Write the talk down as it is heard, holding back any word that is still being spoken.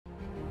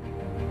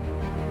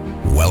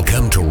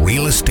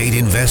Real Estate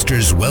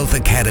Investors Wealth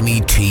Academy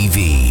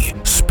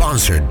TV,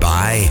 sponsored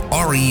by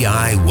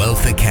REI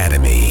Wealth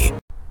Academy.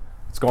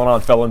 What's going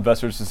on, fellow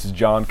investors? This is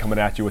John coming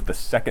at you with the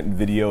second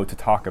video to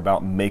talk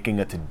about making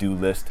a to-do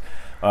list.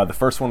 The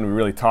first one, we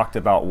really talked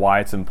about why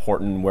it's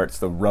important, where it's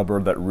the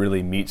rubber that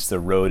really meets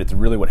the road. It's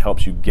really what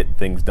helps you get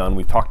things done.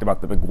 We've talked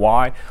about the big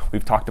why.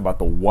 We've talked about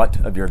the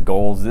what of your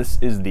goals. This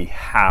is the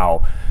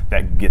how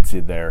that gets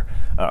you there.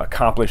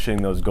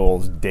 Accomplishing those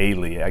goals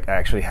daily,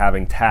 actually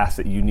having tasks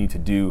that you need to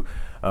do.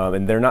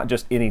 And they're not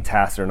just any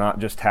tasks, they're not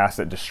just tasks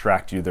that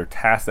distract you, they're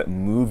tasks that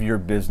move your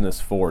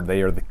business forward.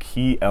 They are the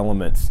key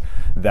elements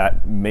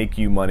that make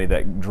you money,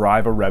 that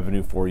drive a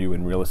revenue for you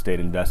in real estate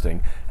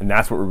investing. And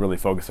that's what we're really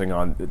focusing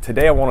on.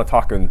 Today I want to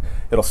talk, and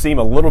it'll seem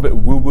a little bit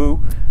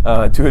woo-woo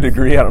to a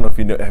degree. I don't know if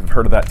you have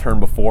heard of that term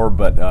before,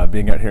 but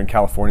being out here in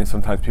California,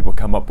 sometimes people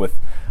come up with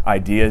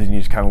ideas and you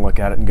just kind of look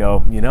at it and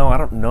go, you know, I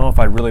don't know if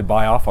I really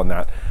buy off on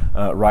that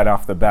right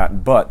off the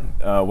bat. But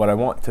what I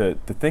want to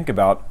think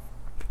about,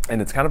 and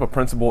it's kind of a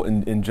principle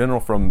in general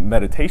from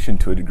meditation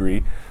to a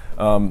degree,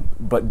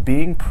 but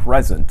being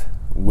present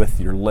with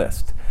your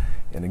list.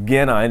 And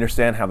again, I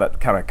understand how that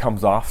kind of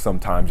comes off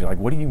sometimes. You're like,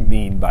 what do you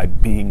mean by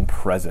being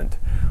present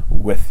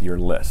with your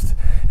list?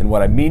 And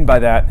what I mean by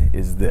that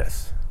is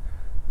this,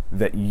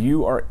 that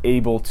you are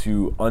able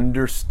to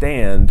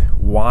understand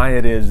why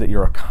it is that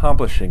you're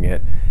accomplishing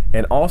it,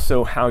 and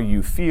also how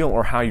you feel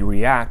or how you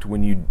react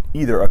when you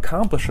either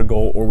accomplish a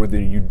goal or whether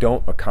you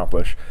don't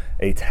accomplish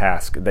a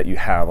task that you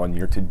have on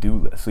your to-do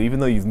list. So even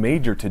though you've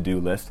made your to-do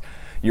list,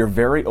 you're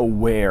very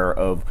aware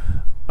of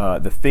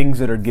the things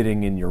that are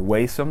getting in your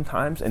way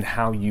sometimes, and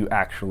how you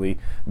actually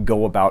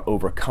go about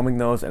overcoming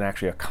those and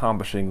actually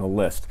accomplishing the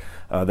list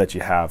that you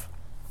have.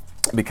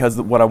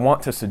 Because what I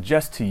want to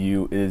suggest to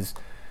you is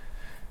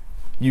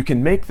you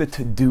can make the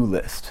to-do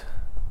list,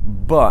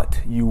 but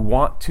you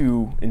want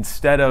to,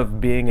 instead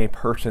of being a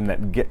person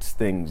that gets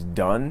things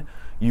done,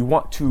 you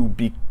want to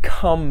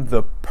become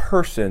the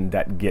person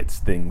that gets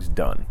things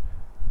done.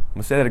 I'm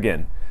going to say that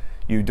again.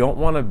 You don't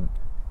want to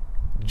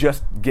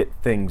just get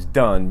things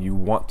done. You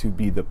want to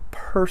be the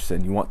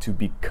person. You want to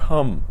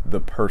become the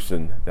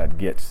person that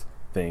gets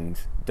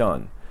things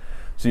done.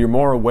 So you're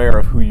more aware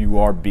of who you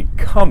are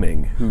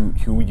becoming,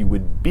 who you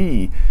would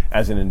be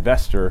as an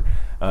investor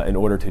in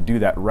order to do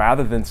that,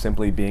 rather than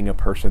simply being a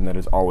person that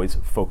is always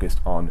focused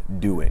on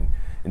doing.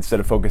 Instead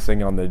of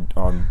focusing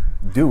on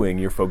doing,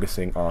 you're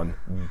focusing on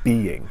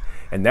being.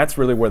 And that's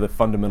really where the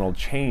fundamental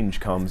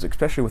change comes,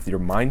 especially with your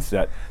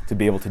mindset, to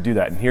be able to do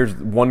that. And here's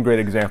one great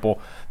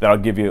example that I'll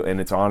give you, and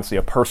it's honestly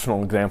a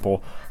personal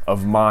example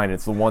of mine.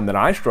 It's the one that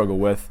I struggle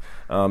with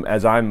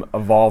as I'm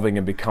evolving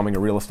and becoming a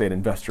real estate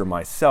investor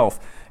myself.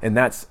 And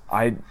that's,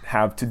 I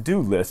have to-do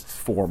lists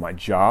for my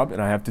job,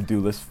 and I have to-do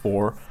lists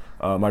for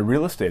my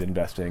real estate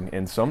investing.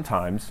 And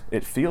sometimes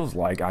it feels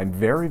like I'm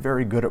very,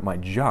 very good at my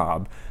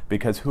job,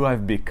 because who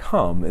I've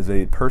become is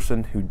a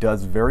person who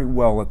does very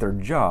well at their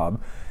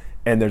job.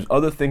 And there's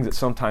other things that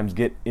sometimes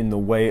get in the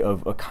way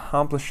of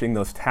accomplishing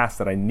those tasks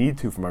that I need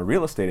to for my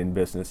real estate in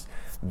business,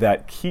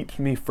 that keeps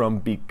me from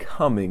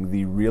becoming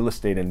the real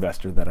estate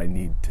investor that I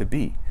need to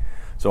be.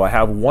 So I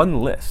have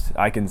one list.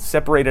 I can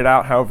separate it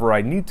out however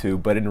I need to,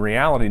 but in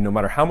reality, no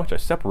matter how much I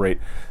separate,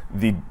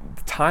 the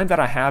time that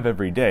I have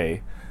every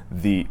day,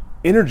 the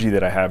energy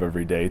that I have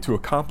every day to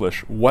accomplish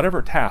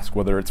whatever task,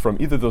 whether it's from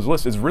either of those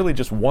lists, is really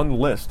just one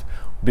list,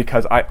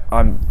 because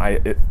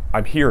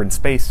I'm here in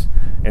space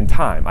and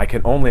time. I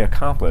can only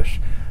accomplish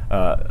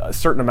a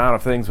certain amount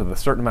of things with a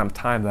certain amount of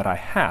time that I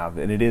have,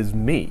 and it is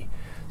me.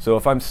 So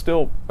if I'm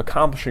still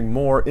accomplishing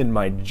more in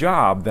my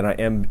job than I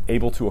am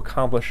able to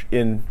accomplish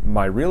in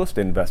my real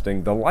estate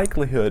investing, the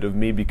likelihood of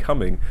me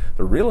becoming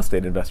the real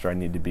estate investor I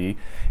need to be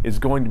is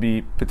going to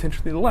be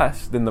potentially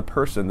less than the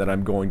person that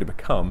I'm going to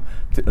become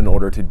in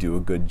order to do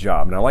a good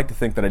job. And I like to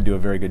think that I do a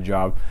very good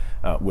job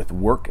with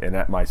work and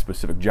at my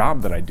specific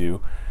job that I do.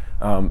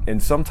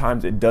 And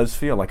sometimes it does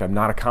feel like I'm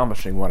not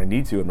accomplishing what I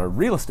need to in my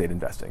real estate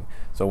investing.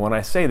 So when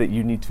I say that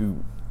you need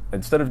to,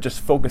 instead of just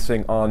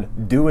focusing on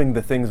doing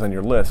the things on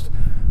your list,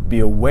 be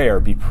aware,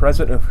 be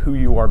present of who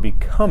you are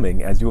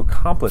becoming as you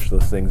accomplish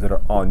those things that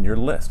are on your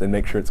list, and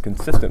make sure it's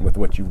consistent with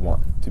what you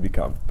want to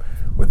become.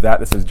 With that,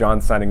 this is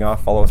John signing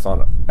off. Follow us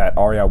at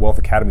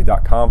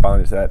reiwealthacademy.com.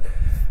 Find us at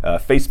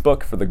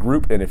Facebook for the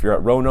group, and if you're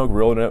at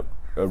Roanoke,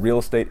 Real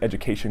Estate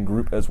Education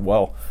Group as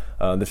well.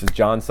 This is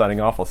John signing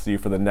off. I'll see you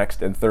for the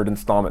next and third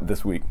installment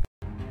this week.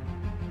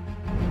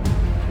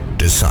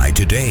 Decide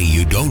today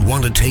you don't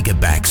want to take a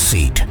back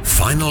seat.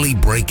 Finally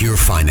break your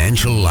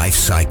financial life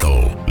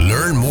cycle.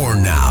 Learn more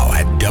now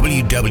at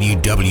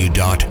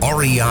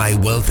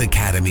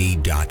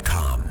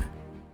www.reiwealthacademy.com.